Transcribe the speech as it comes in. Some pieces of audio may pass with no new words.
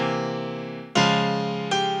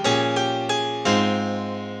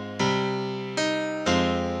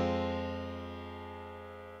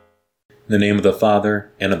In the name of the Father,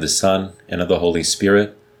 and of the Son, and of the Holy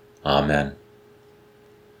Spirit. Amen.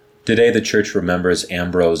 Today the Church remembers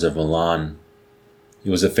Ambrose of Milan. He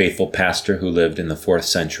was a faithful pastor who lived in the 4th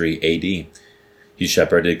century A.D. He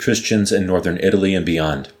shepherded Christians in northern Italy and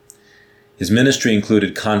beyond. His ministry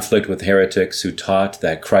included conflict with heretics who taught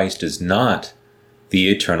that Christ is not the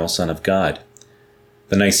eternal Son of God.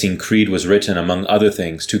 The Nicene Creed was written, among other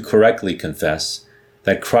things, to correctly confess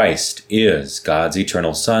that Christ is God's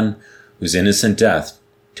eternal Son, whose innocent death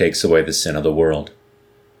takes away the sin of the world.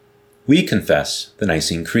 We confess the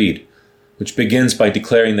Nicene Creed, which begins by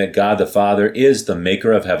declaring that God the Father is the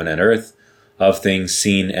maker of heaven and earth, of things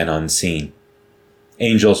seen and unseen.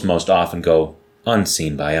 Angels most often go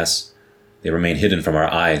unseen by us. They remain hidden from our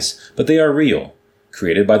eyes, but they are real,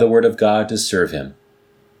 created by the Word of God to serve Him.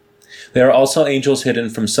 There are also angels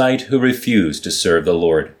hidden from sight who refuse to serve the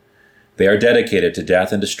Lord. They are dedicated to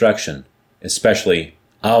death and destruction, especially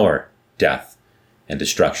our death and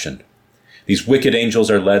destruction. These wicked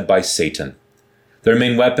angels are led by Satan. Their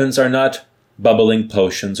main weapons are not bubbling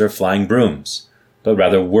potions or flying brooms, but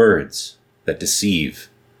rather words that deceive.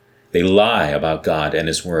 They lie about God and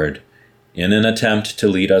His Word in an attempt to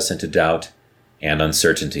lead us into doubt and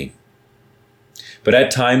uncertainty. But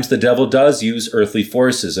at times the devil does use earthly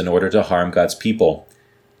forces in order to harm God's people.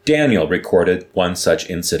 Daniel recorded one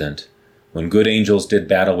such incident, when good angels did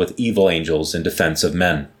battle with evil angels in defense of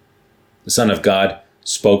men. The Son of God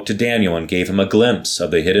spoke to Daniel and gave him a glimpse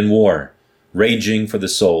of the hidden war raging for the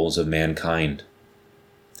souls of mankind.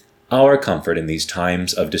 Our comfort in these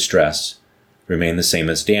times of distress remain the same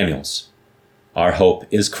as Daniel's. Our hope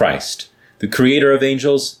is Christ, the Creator of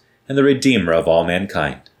angels and the Redeemer of all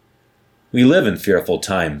mankind. We live in fearful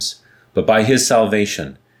times, but by His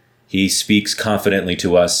salvation, He speaks confidently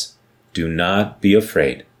to us, "Do not be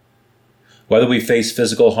afraid." Whether we face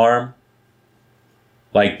physical harm,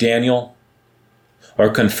 like Daniel, or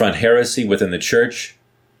confront heresy within the church,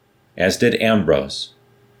 as did Ambrose,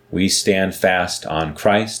 we stand fast on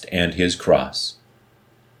Christ and His cross.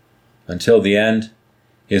 Until the end,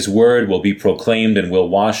 His word will be proclaimed and will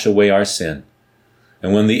wash away our sin.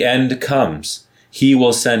 And when the end comes, He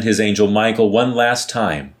will send His angel Michael one last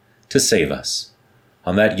time to save us.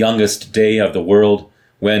 On that youngest day of the world,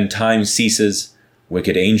 when time ceases,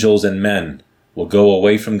 wicked angels and men will go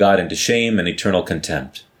away from God into shame and eternal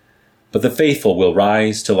contempt. But the faithful will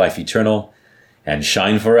rise to life eternal and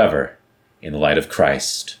shine forever in the light of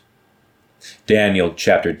Christ. Daniel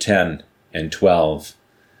chapter 10 and 12.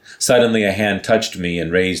 Suddenly a hand touched me and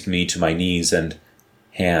raised me to my knees and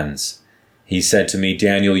hands. He said to me,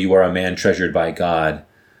 "Daniel, you are a man treasured by God.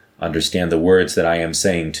 Understand the words that I am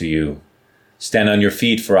saying to you. Stand on your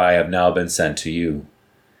feet, for I have now been sent to you."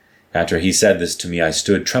 After he said this to me, I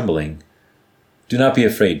stood trembling. "Do not be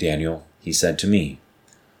afraid, Daniel," he said to me.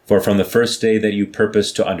 "For from the first day that you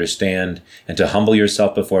purposed to understand and to humble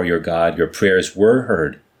yourself before your God, your prayers were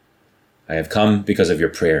heard. I have come because of your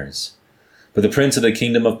prayers. But the prince of the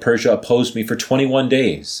kingdom of Persia opposed me for 21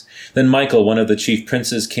 days. Then Michael, one of the chief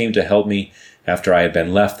princes, came to help me after I had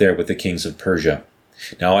been left there with the kings of Persia.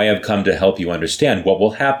 Now I have come to help you understand what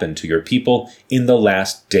will happen to your people in the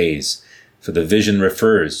last days, for the vision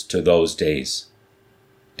refers to those days."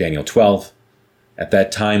 Daniel 12. At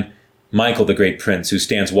that time, Michael, the great prince, who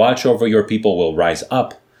stands watch over your people, will rise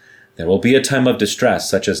up. There will be a time of distress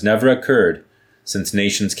such as never occurred since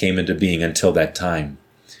nations came into being until that time.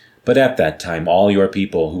 But at that time, all your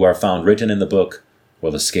people who are found written in the book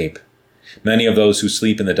will escape. Many of those who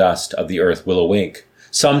sleep in the dust of the earth will awake,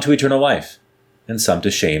 some to eternal life, and some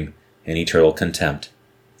to shame and eternal contempt.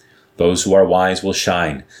 Those who are wise will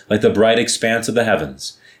shine like the bright expanse of the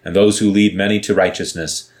heavens, and those who lead many to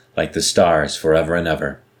righteousness like the stars forever and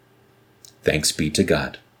ever. Thanks be to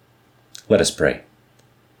God. Let us pray.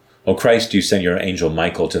 O Christ, you send your angel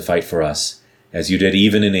Michael to fight for us, as you did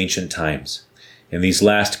even in ancient times. In these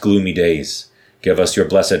last gloomy days, give us your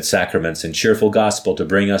blessed sacraments and cheerful gospel to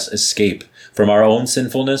bring us escape from our own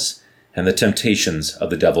sinfulness and the temptations of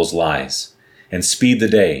the devil's lies, and speed the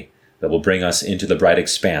day that will bring us into the bright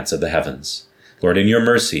expanse of the heavens. Lord, in your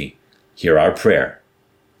mercy, hear our prayer.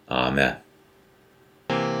 Amen.